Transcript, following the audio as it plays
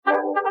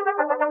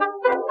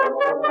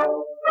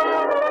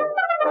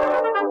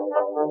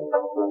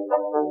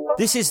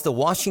This is the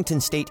Washington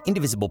State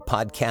Indivisible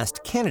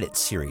Podcast Candidate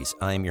Series.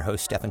 I'm your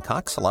host, Stephen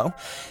Cox. Hello.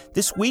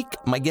 This week,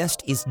 my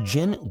guest is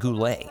Jenn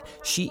Goulet.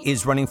 She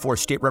is running for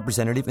state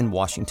representative in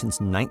Washington's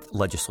 9th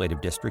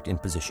Legislative District in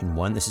Position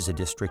 1. This is a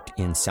district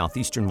in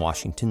southeastern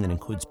Washington that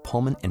includes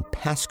Pullman and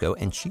Pasco,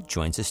 and she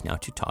joins us now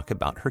to talk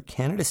about her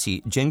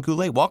candidacy. Jenn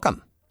Goulet,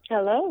 welcome.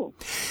 Hello.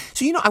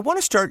 So, I want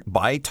to start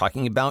by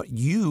talking about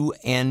you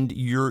and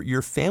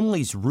your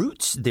family's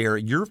roots there.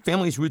 Your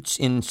family's roots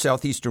in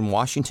southeastern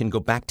Washington go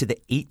back to the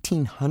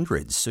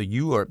 1800s. So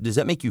does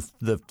that make you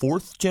the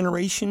fourth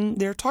generation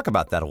there? Talk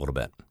about that a little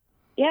bit.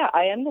 Yeah,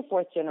 I am the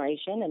fourth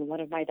generation, and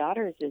one of my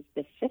daughters is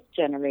the fifth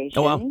generation.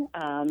 Oh,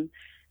 wow.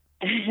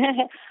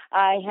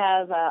 I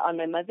have, on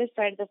my mother's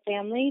side of the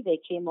family, they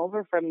came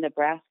over from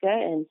Nebraska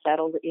and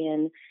settled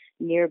in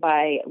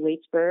nearby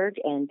Waitsburg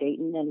and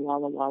Dayton and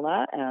Walla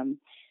Walla.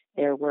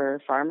 There were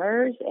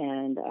farmers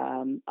and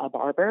a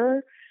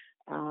barber.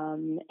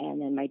 And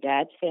then my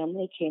dad's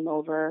family came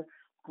over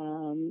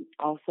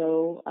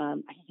also,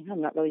 I'm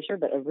not really sure,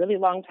 but a really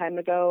long time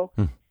ago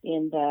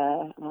in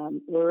the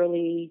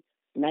early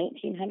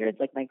 1900s.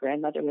 Like my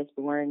grandmother was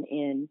born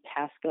in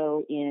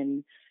Pasco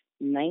in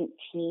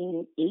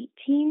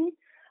 1918.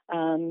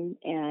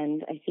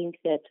 And I think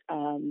that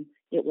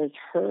it was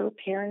her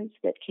parents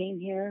that came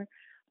here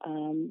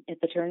at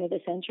the turn of the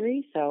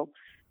century. So,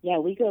 yeah,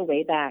 we go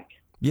way back.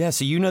 Yeah,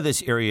 so you know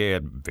this area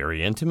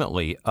very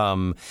intimately.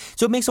 So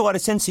it makes a lot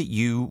of sense that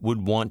you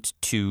would want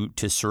to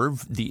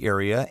serve the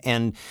area.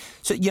 And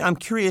so, I'm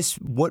curious,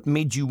 what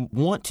made you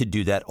want to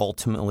do that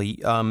ultimately?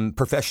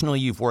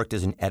 Professionally, you've worked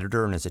as an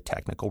editor and as a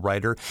technical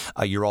writer.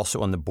 You're also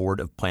on the board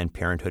of Planned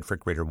Parenthood for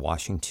Greater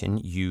Washington.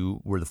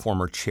 You were the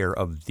former chair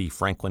of the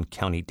Franklin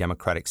County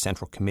Democratic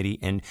Central Committee,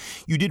 and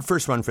you did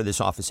first run for this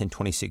office in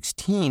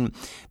 2016.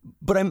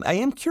 But I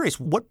am curious,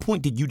 what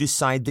point did you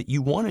decide that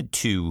you wanted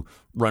to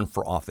run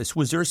for office?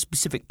 Was there a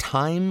specific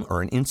time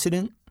or an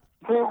incident?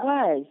 There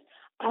was.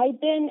 I've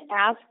been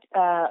asked,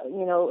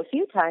 a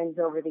few times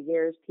over the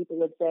years, people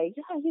would say,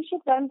 yeah, you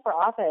should run for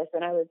office.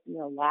 And I would,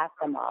 laugh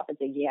them off and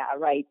say, yeah,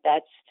 right,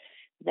 that's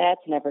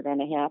never going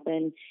to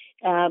happen.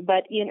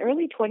 But in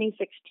early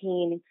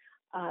 2016,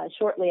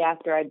 shortly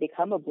after I'd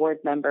become a board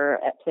member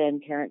at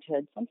Planned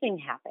Parenthood, something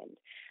happened.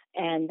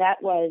 And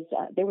that was,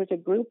 there was a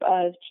group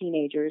of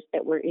teenagers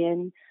that were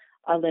in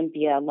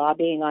Olympia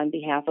lobbying on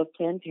behalf of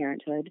Planned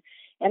Parenthood.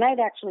 And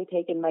I'd actually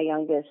taken my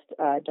youngest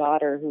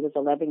daughter, who was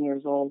 11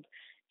 years old,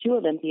 to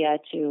Olympia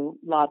to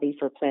lobby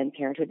for Planned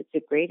Parenthood.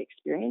 It's a great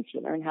experience.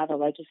 You learn how the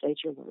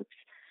legislature works.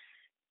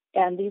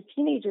 And these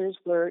teenagers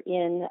were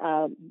in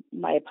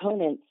my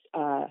opponent's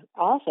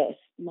office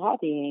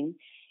lobbying,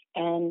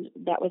 and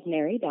that was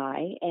Mary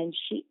Dye. And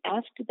she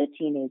asked the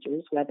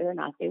teenagers whether or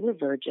not they were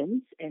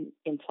virgins and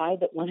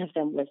implied that one of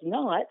them was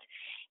not,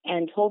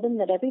 and told them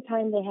that every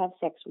time they have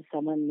sex with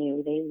someone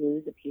new, they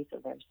lose a piece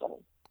of their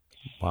soul.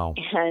 Wow.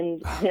 And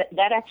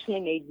that actually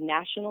made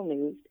national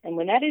news. And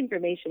when that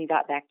information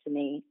got back to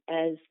me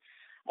as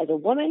a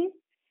woman,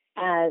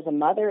 as a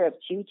mother of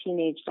two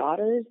teenage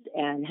daughters,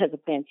 and as a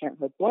Planned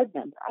Parenthood board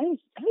member, I was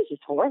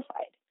just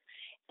horrified.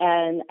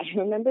 And I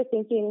remember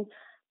thinking,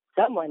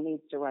 someone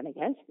needs to run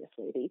against this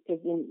lady,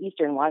 because in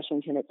Eastern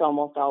Washington, it's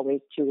almost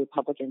always two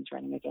Republicans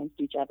running against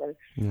each other.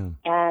 Yeah.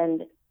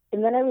 And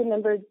then I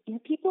remembered,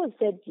 people have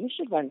said, you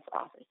should run for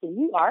office, and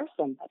you are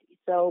somebody.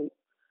 So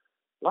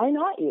why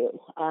not you?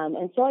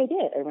 And so I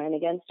did. I ran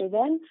against her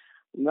then.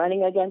 I'm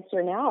running against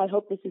her now. I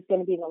hope this is going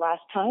to be the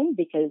last time,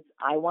 because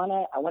I want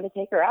to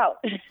take her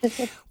out.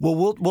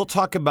 Well, we'll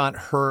talk about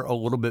her a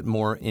little bit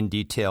more in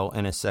detail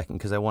in a second,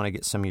 because I want to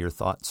get some of your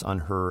thoughts on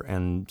her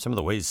and some of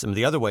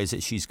the other ways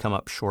that she's come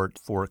up short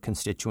for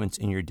constituents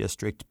in your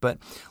district. But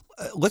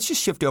let's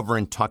just shift over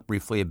and talk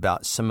briefly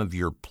about some of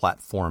your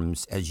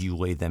platforms as you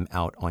lay them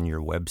out on your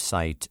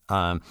website.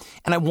 And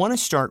I want to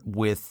start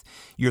with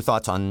your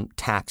thoughts on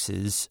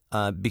taxes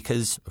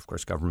because, of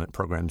course, government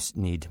programs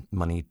need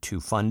money to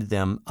fund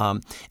them.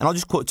 And I'll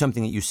just quote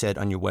something that you said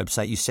on your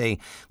website. You say,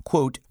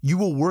 quote, "You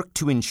will work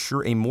to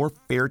ensure a more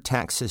fair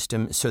tax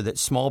system so that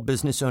small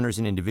business owners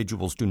and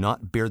individuals do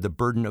not bear the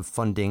burden of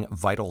funding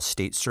vital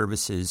state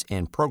services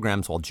and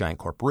programs while giant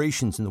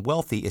corporations and the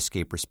wealthy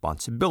escape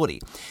responsibility."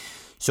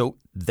 So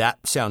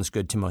that sounds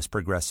good to most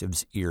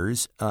progressives'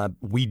 ears.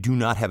 We do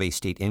not have a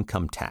state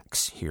income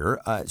tax here.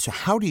 So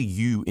how do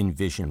you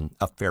envision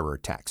a fairer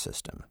tax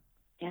system?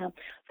 Yeah.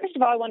 First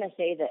of all, I want to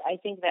say that I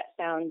think that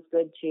sounds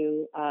good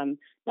to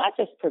not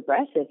just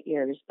progressive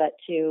ears, but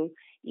to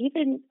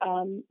even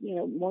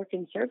more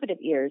conservative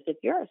ears. If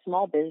you're a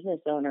small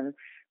business owner,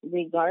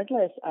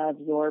 regardless of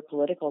your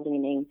political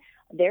leaning,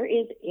 there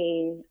is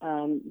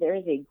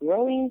a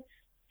growing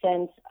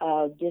sense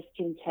of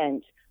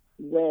discontent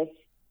with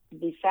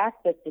the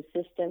fact that the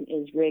system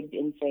is rigged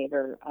in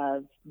favor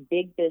of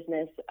big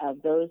business, of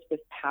those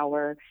with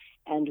power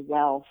and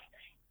wealth.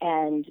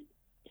 And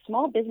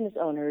small business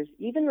owners,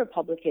 even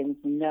Republicans,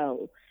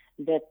 know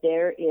that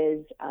there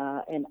is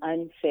an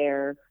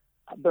unfair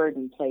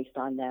burden placed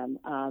on them.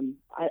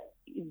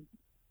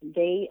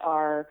 They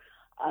are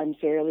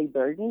unfairly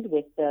burdened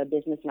with the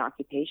business and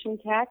occupation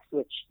tax,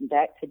 which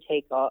that could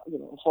take a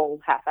whole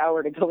half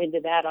hour to go into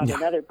that on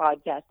another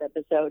podcast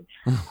episode.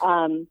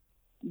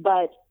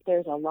 But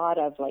there's a lot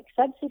of like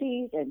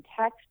subsidies and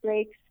tax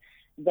breaks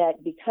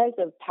that, because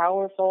of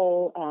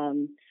powerful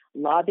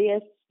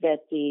lobbyists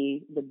that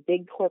the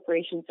big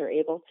corporations are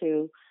able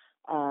to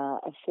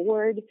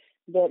afford,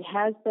 that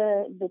has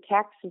the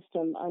tax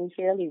system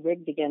unfairly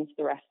rigged against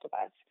the rest of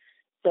us.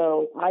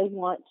 So I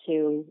want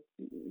to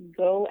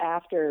go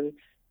after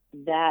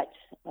that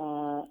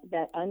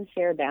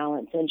unfair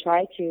balance and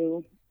try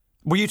to.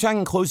 Were you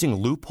talking closing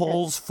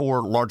loopholes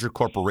for larger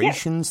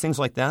corporations, things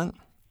like that?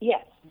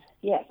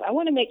 Yes. I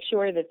want to make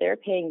sure that they're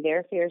paying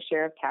their fair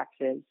share of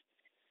taxes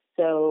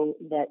so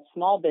that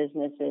small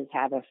businesses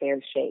have a fair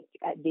shake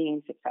at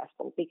being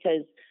successful.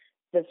 Because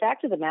the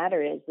fact of the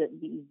matter is that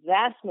the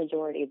vast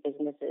majority of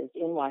businesses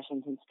in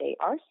Washington state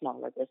are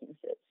smaller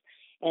businesses,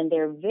 and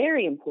they're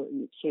very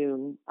important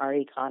to our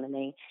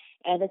economy.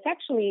 And it's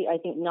actually, I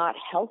think, not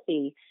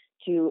healthy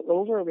to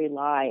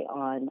over-rely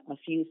on a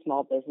few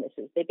small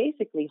businesses. They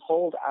basically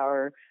hold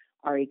our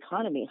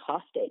economy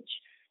hostage.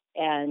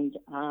 And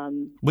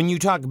when you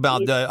talk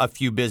about a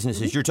few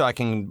businesses, you're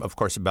talking, of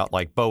course, about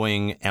like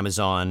Boeing,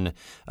 Amazon,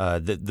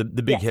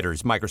 the big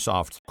hitters,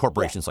 Microsoft,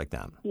 corporations like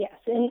that. Yes,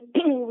 and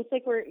it's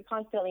like we're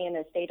constantly in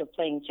a state of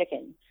playing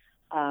chicken,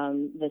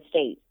 the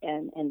state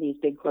and these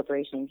big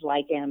corporations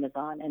like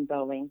Amazon and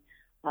Boeing,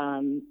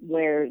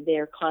 where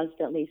they're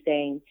constantly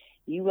saying,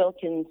 you will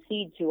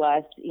concede to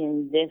us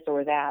in this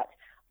or that,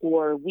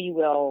 or we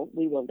will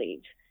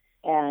leave.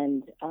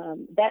 And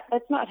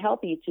that's not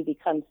healthy, to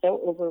become so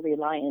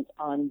over-reliant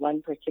on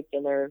one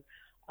particular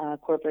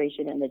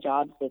corporation and the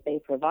jobs that they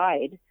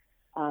provide.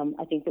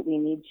 I think that we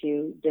need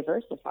to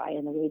diversify,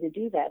 and the way to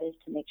do that is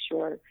to make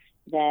sure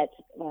that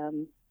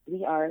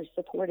we are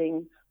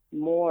supporting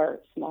more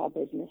small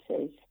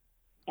businesses.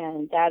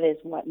 And that is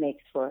what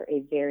makes for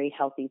a very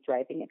healthy,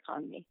 thriving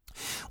economy.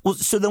 Well,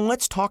 so then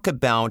let's talk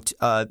about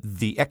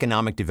the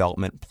economic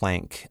development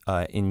plank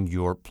in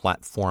your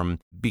platform,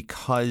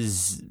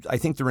 because I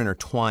think they're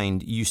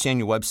intertwined. You say on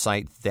your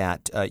website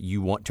that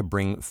you want to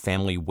bring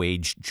family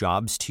wage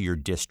jobs to your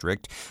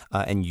district,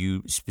 and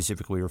you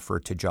specifically refer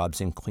to jobs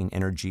in clean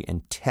energy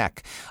and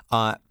tech.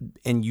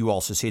 And you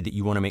also say that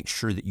you want to make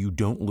sure that you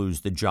don't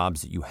lose the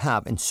jobs that you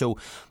have. And so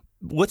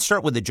let's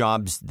start with the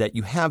jobs that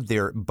you have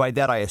there. By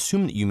that, I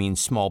assume that you mean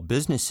small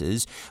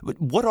businesses. But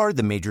what are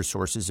the major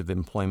sources of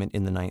employment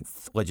in the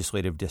 9th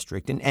Legislative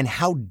District, and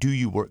how do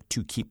you work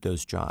to keep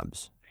those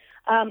jobs?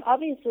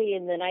 Obviously,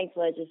 in the 9th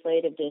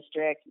Legislative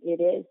District, it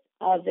is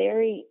a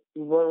very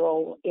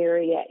rural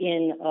area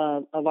in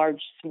a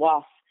large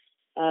swath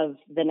of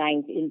the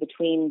 9th, in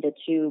between the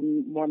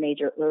two more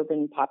major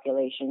urban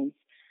populations.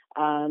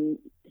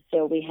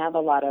 So we have a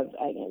lot of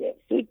we have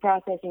food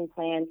processing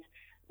plants.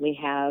 We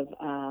have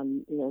a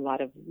lot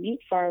of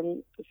wheat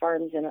farms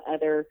and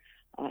other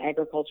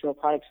agricultural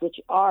products, which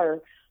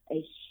are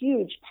a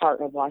huge part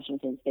of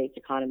Washington State's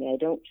economy. I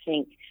don't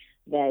think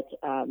that,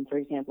 for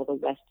example, the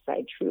West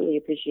Side truly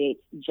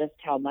appreciates just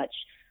how much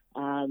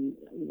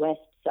West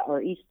or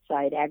East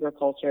Side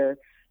agriculture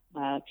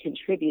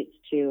contributes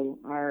to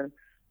our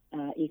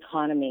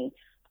economy.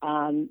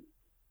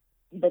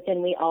 But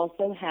then we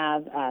also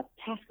have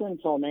Pasco and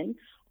Pullman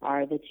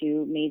are the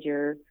two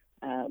major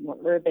more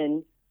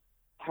urban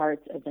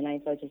parts of the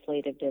 9th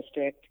Legislative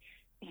District.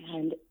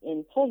 And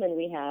in Pullman,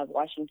 we have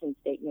Washington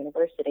State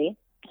University.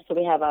 So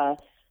we have a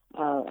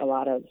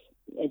lot of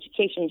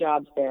education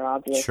jobs there,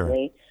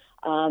 obviously.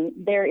 Sure.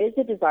 There is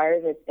a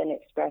desire that's been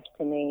expressed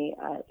to me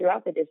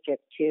throughout the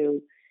district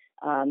to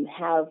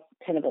have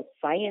kind of a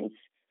science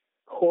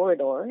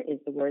corridor, is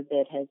the word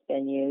that has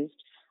been used,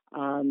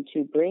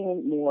 to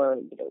bring more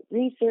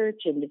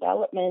research and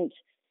development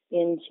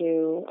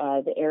into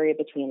the area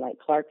between like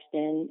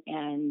Clarkston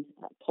and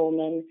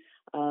Pullman.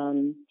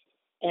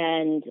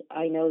 And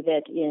I know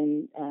that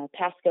in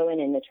Pasco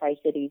and in the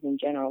Tri-Cities in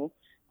general,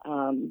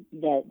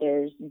 that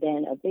there's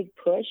been a big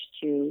push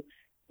to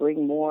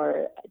bring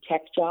more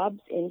tech jobs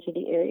into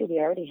the area. We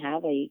already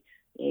have a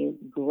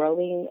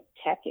growing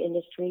tech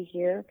industry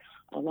here,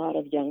 a lot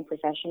of young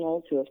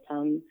professionals who have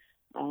come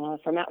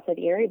from outside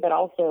the area, but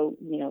also,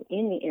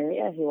 in the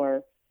area, who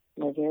are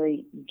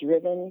very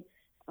driven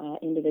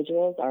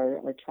individuals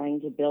are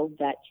trying to build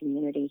that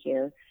community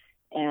here.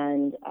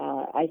 And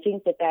I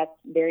think that that's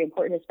very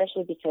important,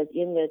 especially because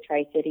in the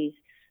Tri-Cities,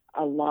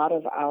 a lot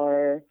of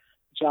our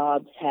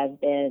jobs have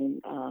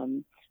been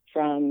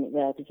from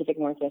the Pacific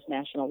Northwest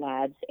National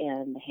Labs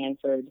and the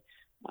Hanford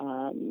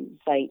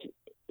site,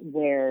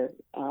 where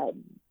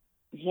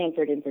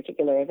Hanford in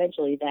particular,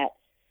 eventually that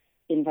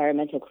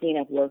environmental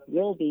cleanup work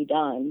will be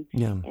done,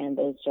 and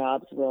those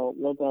jobs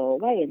will go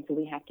away. And so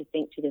we have to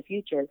think to the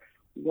future,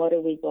 what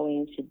are we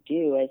going to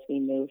do as we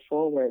move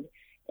forward?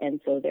 And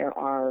so there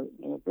are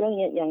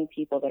brilliant young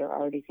people that are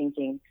already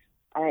thinking,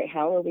 all right,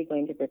 how are we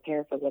going to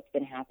prepare for what's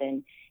going to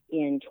happen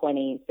in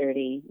 20,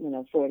 30,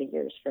 40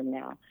 years from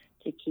now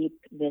to keep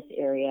this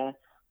area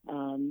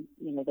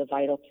the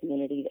vital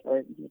community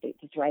or the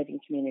thriving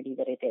community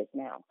that it is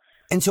now.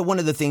 And so one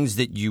of the things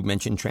that you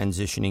mentioned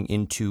transitioning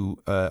into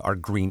are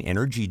green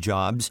energy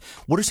jobs.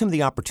 What are some of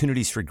the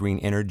opportunities for green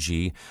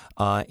energy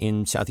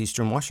in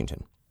southeastern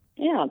Washington?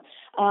 Yeah.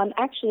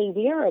 Actually,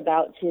 we are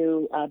about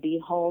to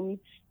be home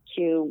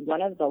to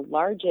one of the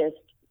largest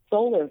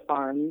solar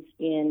farms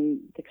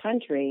in the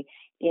country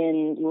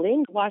in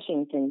Lind,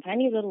 Washington,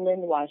 tiny little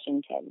Lind,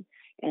 Washington.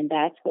 And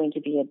that's going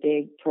to be a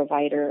big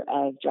provider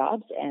of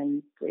jobs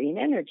and green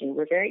energy.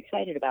 We're very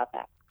excited about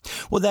that.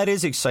 Well, that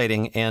is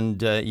exciting. And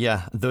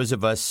those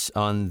of us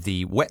on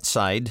the wet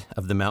side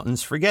of the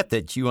mountains forget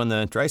that you on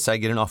the dry side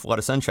get an awful lot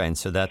of sunshine.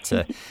 So that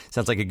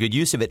sounds like a good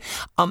use of it.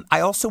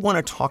 I also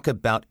want to talk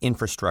about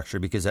infrastructure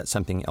because that's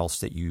something else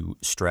that you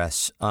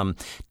stress.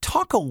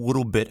 Talk a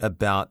little bit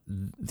about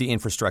the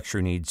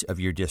infrastructure needs of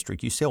your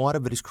district. You say a lot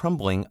of it is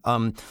crumbling.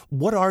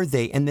 What are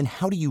they? And then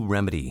how do you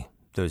remedy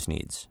those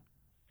needs?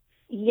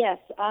 Yes.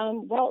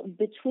 Well,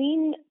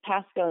 between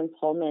Pasco and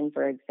Pullman,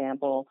 for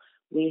example,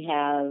 we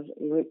have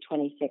Route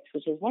 26,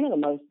 which is one of the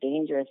most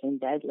dangerous and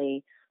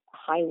deadly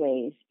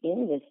highways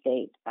in the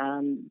state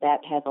that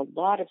has a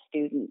lot of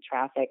student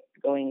traffic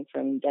going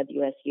from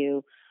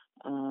WSU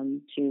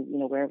to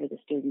wherever the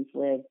students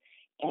live.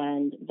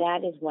 And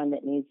that is one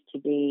that needs to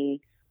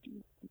be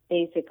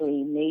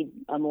basically made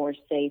a more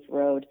safe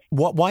road.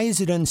 Why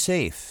is it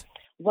unsafe?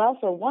 Well,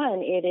 for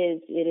one, it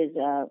is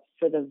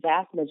for the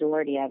vast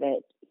majority of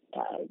it,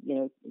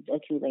 a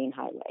two-lane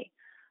highway.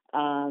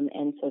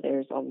 And so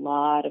there's a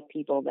lot of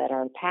people that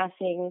are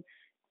passing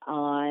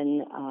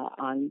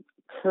on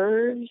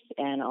curves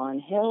and on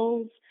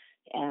hills.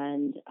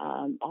 And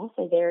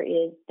also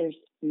there's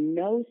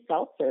no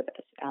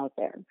self-service out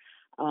there.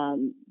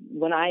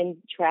 When I'm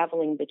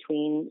traveling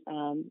between,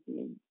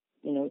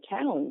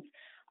 towns,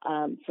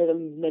 for the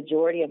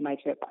majority of my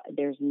trip,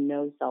 there's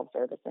no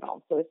self-service at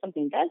all. So if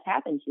something does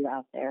happen to you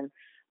out there,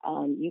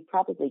 you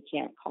probably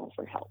can't call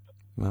for help.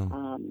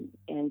 Wow.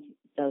 And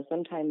so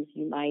sometimes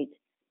you might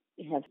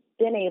have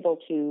been able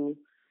to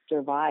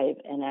survive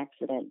an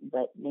accident,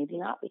 but maybe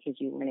not because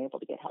you weren't able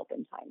to get help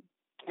in time.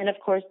 And of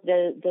course,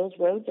 those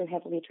roads are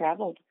heavily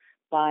traveled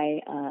by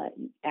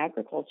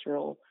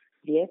agricultural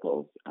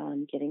vehicles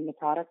getting the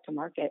product to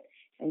market.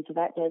 And so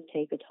that does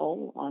take a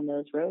toll on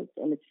those roads,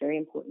 and it's very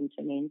important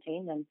to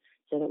maintain them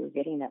so that we're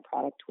getting that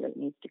product where it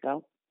needs to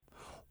go.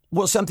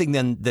 Well, something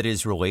then that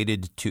is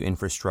related to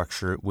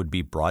infrastructure would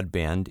be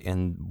broadband,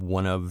 and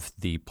one of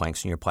the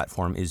planks in your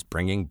platform is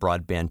bringing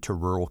broadband to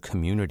rural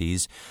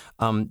communities.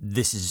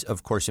 This is,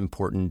 of course,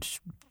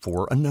 important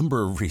for a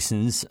number of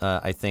reasons.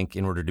 I think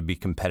in order to be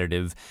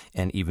competitive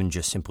and even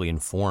just simply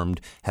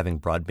informed, having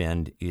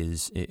broadband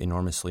is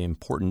enormously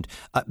important.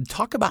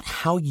 Talk about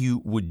how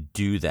you would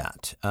do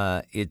that.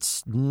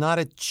 It's not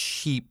a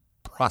cheap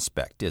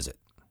prospect, is it?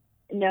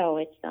 No,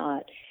 it's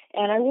not.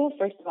 And I will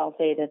first of all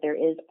say that there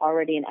is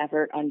already an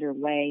effort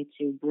underway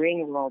to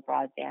bring rural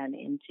broadband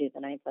into the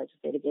 9th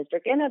Legislative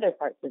District and other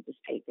parts of the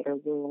state that are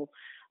rural.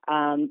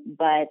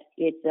 But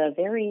it's a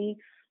very,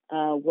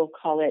 we'll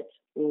call it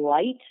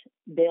light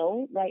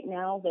bill right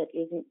now that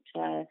isn't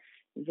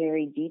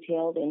very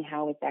detailed in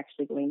how it's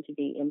actually going to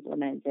be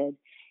implemented.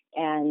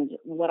 And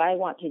what I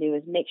want to do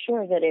is make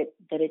sure that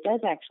it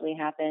does actually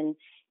happen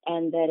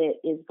and that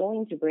it is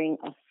going to bring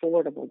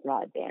affordable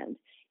broadband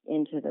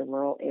into the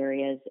rural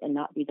areas and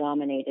not be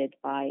dominated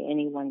by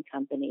any one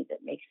company that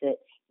makes it,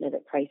 that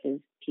prices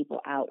people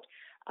out.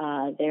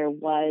 There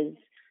was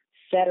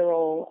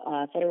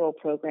federal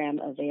program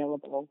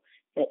available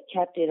that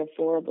kept it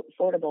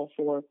affordable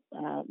for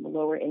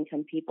lower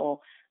income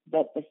people,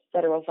 but the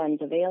federal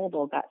funds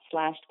available got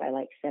slashed by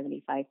like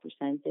 75%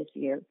 this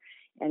year.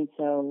 And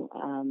so,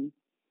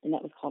 and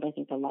that was called, I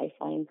think, the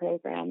Lifeline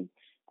program.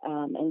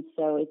 And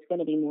so it's going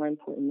to be more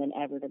important than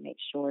ever to make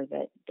sure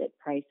that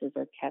prices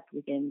are kept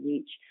within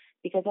reach,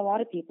 because a lot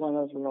of people in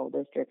those rural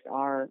districts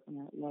are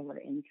lower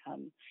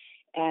income.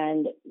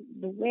 And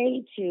the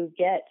way to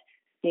get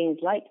things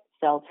like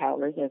cell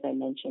towers, as I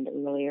mentioned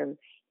earlier,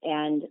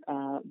 and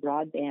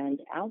broadband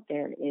out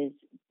there is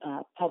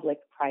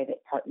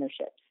public-private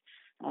partnerships,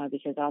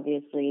 because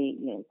obviously,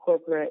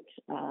 corporate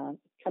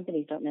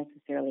companies don't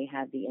necessarily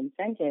have the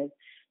incentive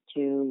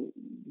to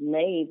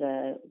lay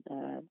the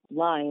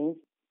lines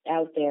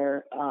out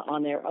there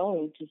on their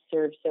own to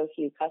serve so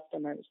few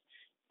customers.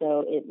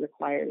 So it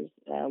requires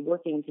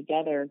working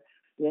together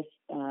with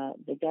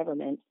the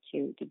government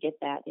to get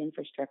that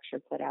infrastructure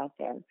put out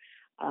there.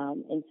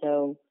 And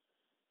so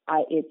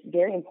it's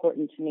very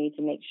important to me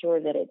to make sure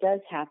that it does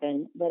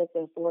happen, that it's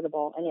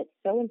affordable. And it's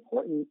so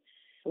important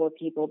for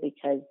people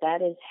because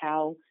that is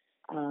how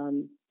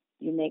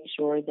you make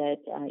sure that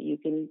you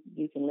can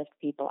lift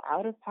people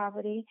out of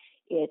poverty.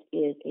 It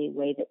is a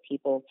way that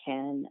people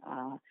can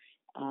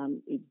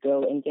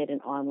go and get an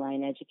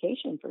online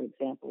education, for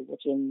example,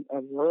 which in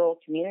a rural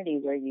community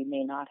where you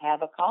may not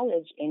have a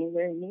college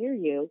anywhere near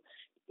you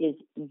is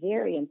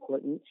very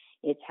important.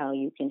 It's how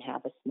you can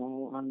have a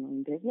small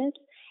online business.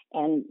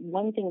 And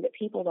one thing that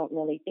people don't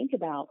really think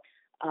about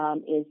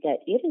is that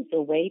it is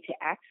a way to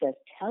access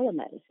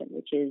telemedicine,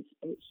 which is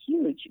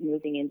huge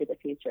moving into the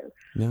future.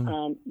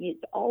 Yeah.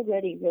 It's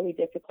already really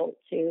difficult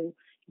to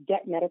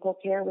get medical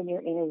care when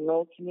you're in a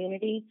rural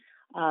community,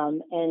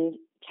 and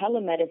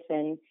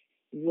telemedicine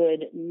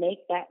would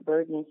make that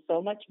burden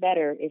so much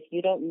better if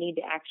you don't need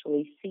to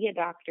actually see a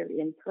doctor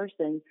in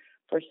person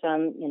for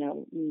some,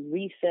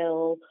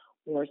 refill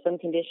or some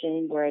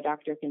condition where a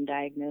doctor can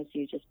diagnose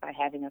you just by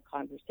having a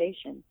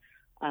conversation.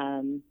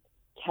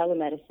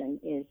 Telemedicine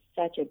is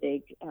such a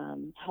big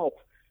help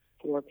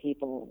for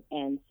people,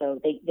 and so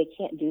they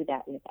can't do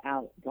that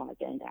without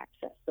broadband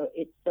access. So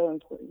it's so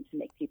important to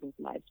make people's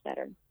lives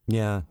better.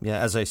 Yeah.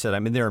 As I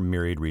said, there are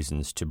myriad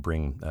reasons to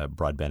bring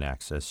broadband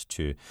access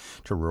to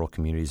rural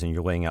communities, and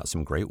you're laying out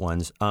some great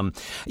ones. I want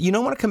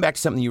to come back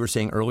to something you were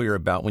saying earlier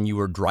about when you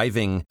were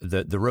driving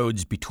the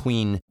roads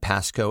between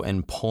Pasco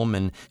and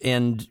Pullman,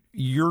 and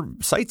your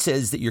site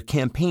says that your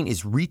campaign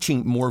is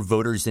reaching more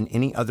voters than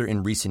any other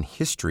in recent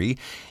history.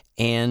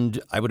 And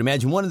I would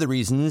imagine one of the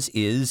reasons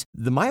is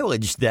the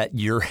mileage that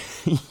you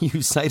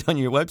cite on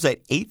your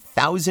website.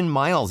 8,000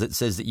 miles it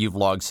says that you've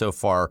logged so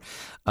far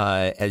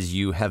as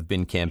you have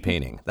been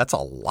campaigning. That's a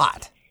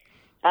lot.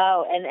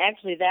 Oh, and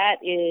actually that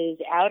is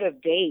out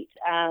of date.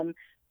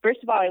 First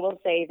of all, I will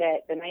say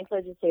that the 9th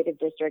Legislative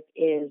District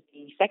is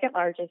the second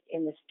largest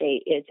in the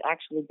state. It's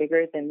actually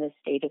bigger than the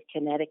state of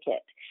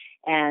Connecticut.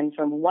 And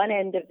from one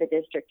end of the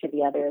district to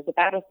the other is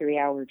about a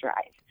 3-hour drive.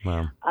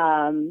 Wow.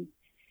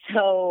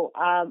 So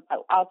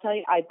I'll tell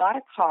you, I bought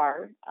a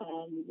car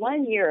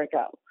 1 year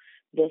ago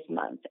this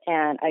month,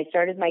 and I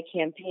started my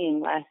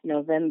campaign last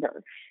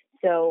November.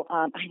 So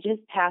I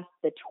just passed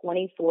the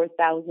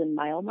 24,000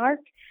 mile mark,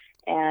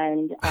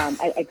 and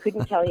I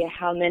couldn't tell you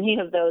how many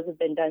of those have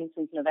been done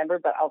since November,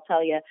 but I'll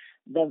tell you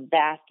the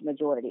vast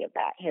majority of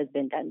that has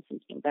been done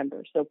since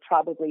November. So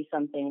probably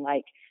something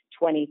like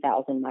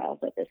 20,000 miles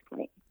at this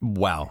point.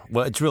 Wow.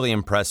 Well, it's really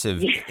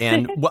impressive.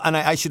 And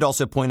I should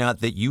also point out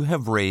that you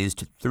have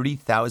raised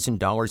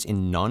 $30,000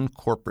 in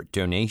non-corporate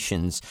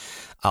donations.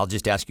 I'll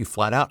just ask you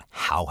flat out,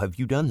 how have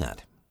you done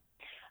that?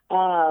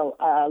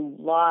 A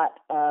lot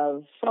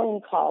of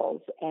phone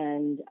calls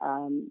and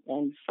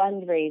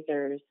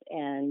fundraisers,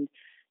 and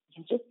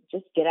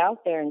just get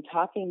out there and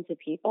talking to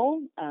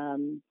people.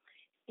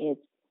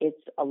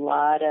 It's a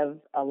lot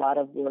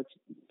of work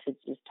to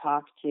just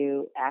talk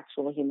to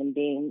actual human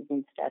beings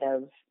instead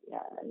of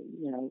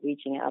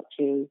reaching out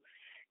to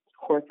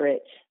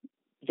corporate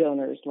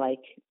donors like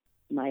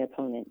my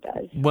opponent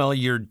does. Well,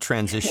 you're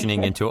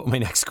transitioning into what my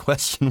next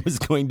question was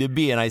going to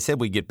be, and I said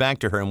we'd get back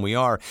to her, and we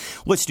are.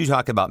 Let's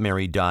talk about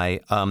Mary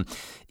Dye.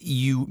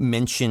 You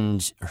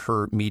mentioned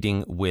her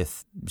meeting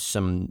with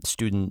some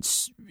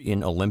students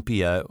in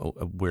Olympia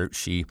where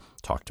she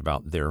talked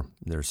about their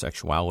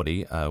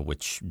sexuality,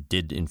 which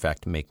did, in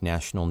fact, make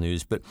national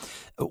news. But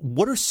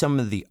what are some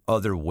of the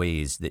other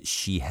ways that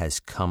she has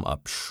come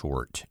up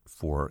short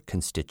for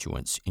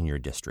constituents in your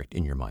district,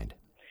 in your mind?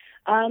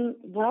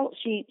 Well,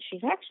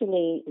 she's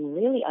actually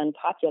really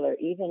unpopular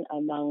even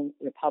among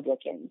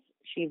Republicans.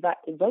 She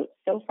votes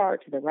so far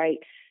to the right.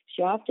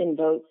 She often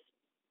votes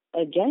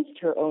against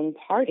her own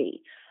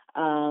party,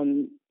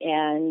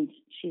 and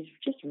she's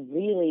just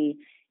really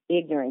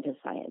ignorant of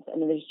science.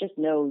 There's just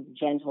no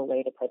gentle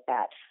way to put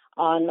that.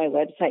 On my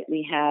website,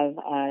 we have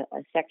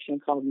a section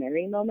called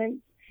Mary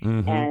Moments.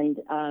 Mm-hmm. And,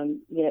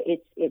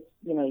 it's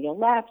you'll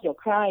laugh, you'll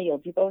cry, you'll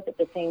do both at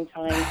the same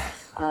time.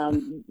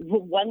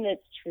 One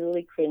that's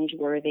truly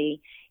cringeworthy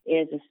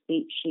is a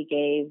speech she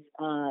gave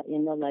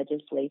in the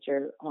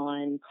legislature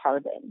on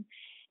carbon.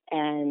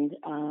 And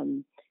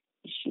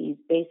she's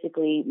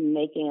basically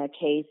making a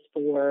case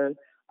for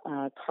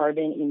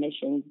carbon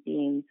emissions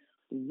being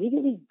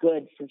really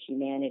good for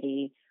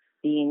humanity,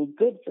 being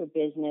good for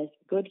business,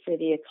 good for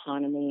the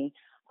economy.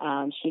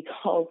 She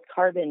calls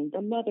carbon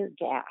the mother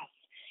gas.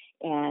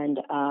 And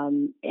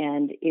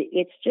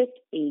it's just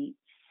a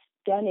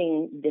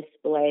stunning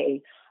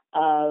display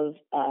of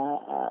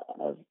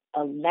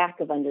a lack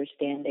of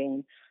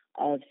understanding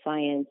of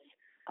science.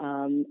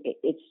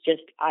 It's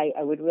just I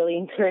would really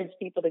encourage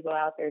people to go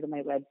out there to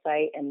my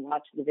website and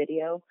watch the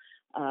video.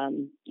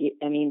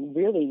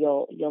 Really,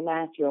 you'll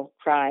laugh, you'll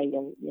cry,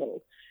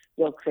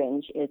 you'll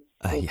cringe. It's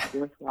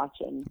worth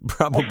watching.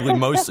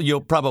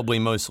 You'll probably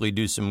mostly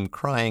do some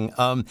crying.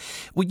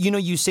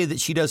 You say that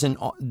she doesn't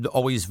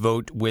always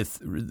vote with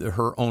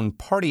her own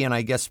party, and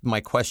I guess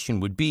my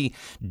question would be,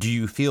 do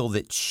you feel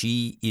that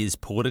she is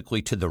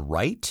politically to the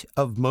right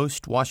of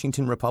most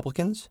Washington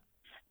Republicans?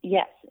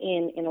 Yes,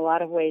 in a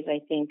lot of ways, I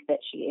think that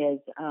she is.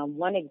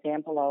 One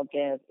example I'll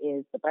give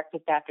is the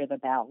Breakfast After the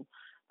Bell.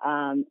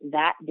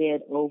 That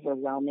did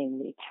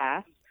overwhelmingly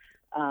pass.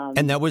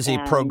 And that was a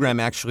program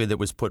actually that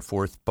was put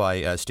forth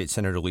by State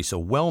Senator Lisa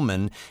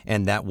Wellman,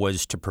 and that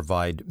was to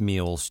provide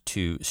meals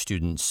to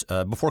students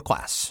before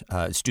class,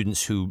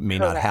 students who may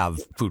Correct. Not have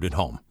food at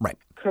home. Right.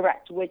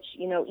 Correct, which,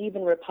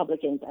 even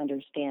Republicans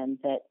understand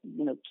that,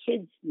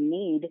 kids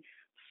need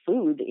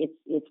food.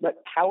 It's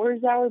what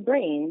powers our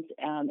brains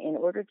in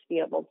order to be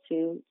able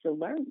to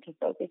learn, to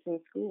focus in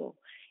school.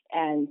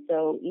 And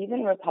so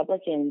even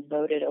Republicans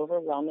voted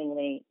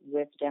overwhelmingly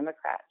with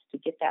Democrats to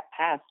get that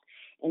passed.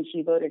 And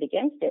she voted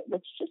against it,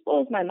 which just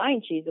blows my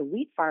mind. She's a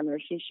wheat farmer.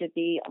 She should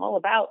be all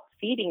about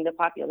feeding the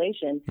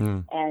population.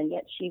 And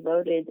yet she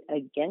voted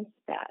against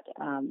that.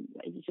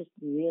 It just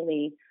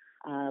really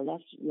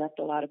left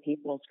a lot of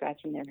people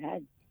scratching their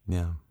heads.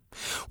 Yeah.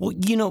 Well,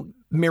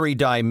 Mary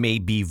Dye may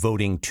be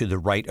voting to the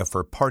right of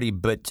her party,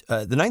 but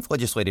the 9th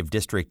Legislative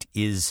District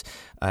is,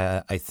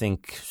 I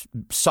think,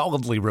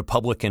 solidly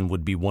Republican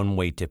would be one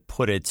way to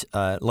put it,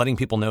 letting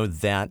people know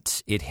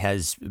that it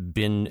has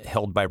been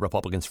held by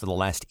Republicans for the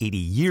last 80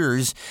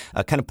 years,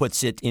 kind of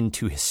puts it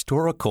into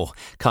historical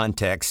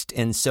context.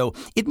 And so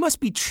it must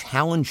be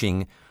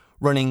challenging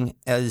running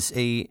as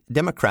a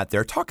Democrat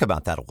there. Talk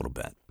about that a little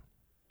bit.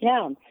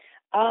 Yeah,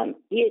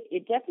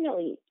 it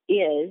definitely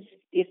is.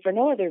 If for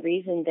no other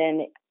reason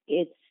than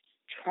it's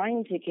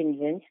trying to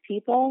convince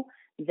people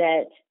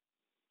that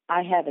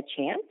I have a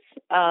chance,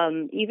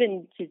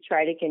 even to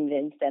try to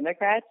convince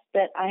Democrats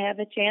that I have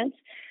a chance,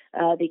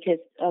 because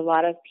a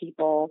lot of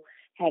people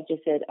have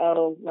just said,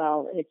 oh,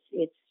 well,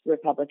 it's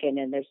Republican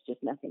and there's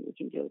just nothing we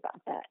can do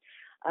about that.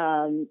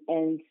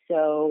 And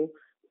so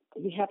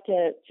we have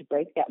to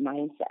break that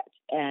mindset.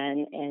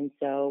 And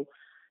so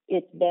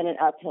it's been an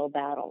uphill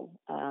battle.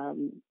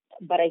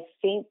 But I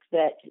think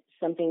that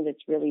something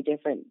that's really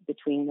different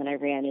between when I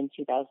ran in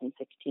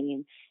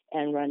 2016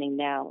 and running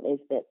now is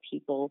that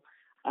people,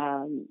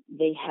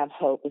 they have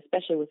hope,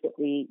 especially with what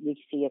we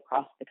see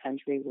across the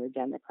country where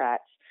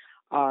Democrats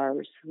are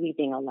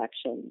sweeping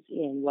elections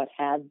in what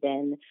have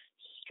been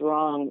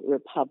strong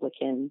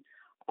Republican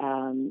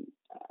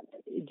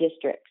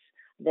districts,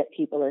 that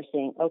people are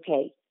saying,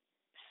 okay,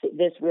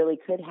 this really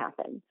could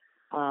happen.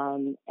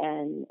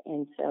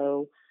 And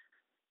so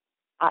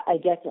I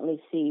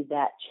definitely see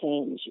that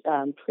change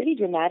pretty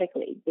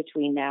dramatically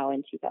between now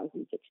and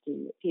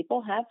 2016.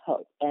 People have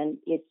hope, and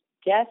it's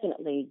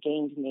definitely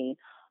gained me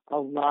a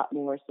lot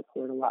more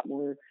support, a lot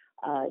more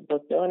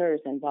both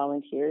donors and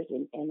volunteers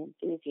and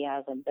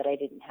enthusiasm that I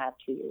didn't have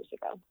 2 years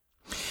ago.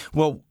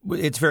 Well,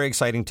 it's very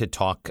exciting to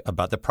talk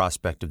about the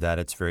prospect of that.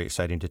 It's very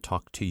exciting to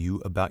talk to you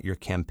about your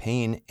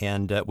campaign,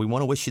 and we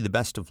want to wish you the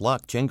best of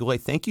luck. Jenn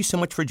Goulet, thank you so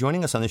much for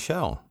joining us on the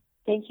show.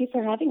 Thank you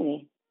for having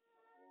me.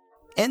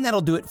 And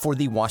that'll do it for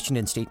the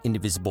Washington State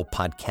Indivisible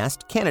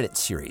Podcast Candidate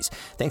Series.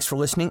 Thanks for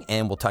listening,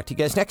 and we'll talk to you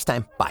guys next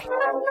time. Bye.